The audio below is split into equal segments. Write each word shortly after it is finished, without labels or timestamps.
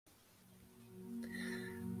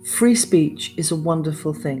Free speech is a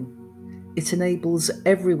wonderful thing. It enables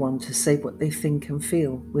everyone to say what they think and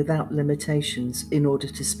feel without limitations in order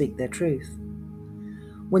to speak their truth.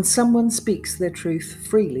 When someone speaks their truth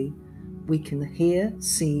freely, we can hear,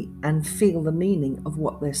 see, and feel the meaning of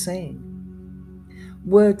what they're saying.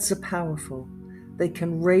 Words are powerful. They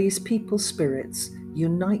can raise people's spirits,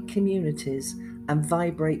 unite communities, and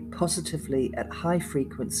vibrate positively at high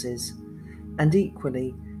frequencies. And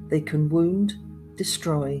equally, they can wound,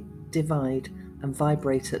 destroy, divide, and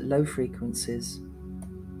vibrate at low frequencies.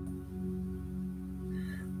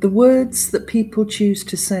 The words that people choose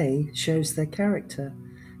to say shows their character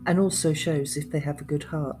and also shows if they have a good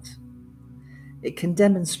heart. It can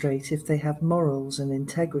demonstrate if they have morals and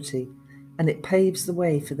integrity, and it paves the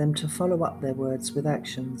way for them to follow up their words with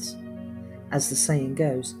actions. As the saying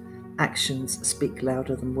goes, actions speak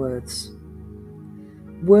louder than words.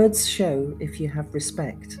 Words show if you have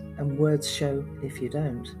respect, and words show if you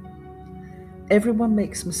don't. Everyone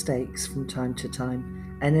makes mistakes from time to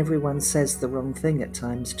time, and everyone says the wrong thing at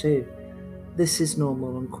times too. This is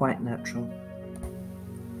normal and quite natural.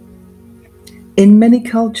 In many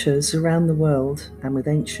cultures around the world, and with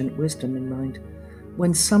ancient wisdom in mind,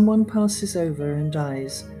 when someone passes over and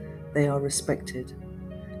dies, they are respected.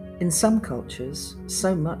 In some cultures,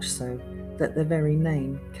 so much so that their very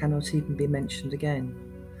name cannot even be mentioned again.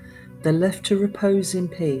 They're left to repose in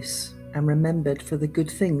peace and remembered for the good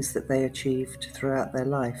things that they achieved throughout their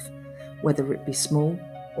life, whether it be small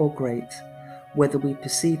or great, whether we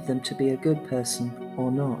perceive them to be a good person or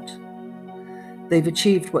not. They've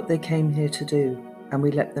achieved what they came here to do, and we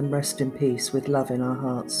let them rest in peace with love in our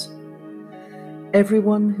hearts.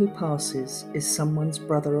 Everyone who passes is someone's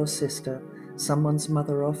brother or sister, someone's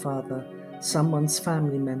mother or father, someone's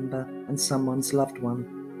family member, and someone's loved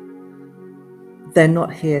one. They're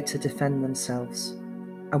not here to defend themselves,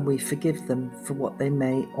 and we forgive them for what they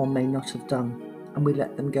may or may not have done, and we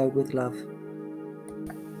let them go with love.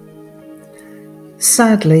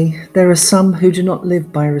 Sadly, there are some who do not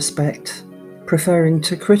live by respect, preferring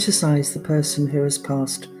to criticize the person who has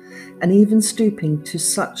passed, and even stooping to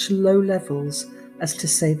such low levels as to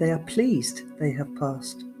say they are pleased they have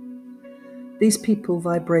passed. These people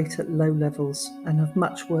vibrate at low levels and have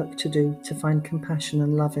much work to do to find compassion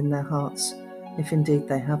and love in their hearts, if indeed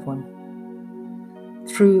they have one.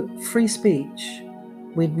 Through free speech,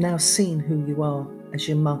 we've now seen who you are as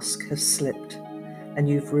your mask has slipped and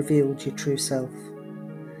you've revealed your true self.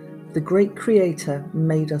 The great Creator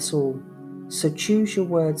made us all, so choose your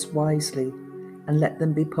words wisely and let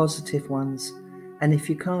them be positive ones. And if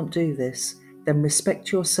you can't do this, then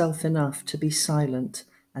respect yourself enough to be silent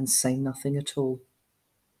and say nothing at all.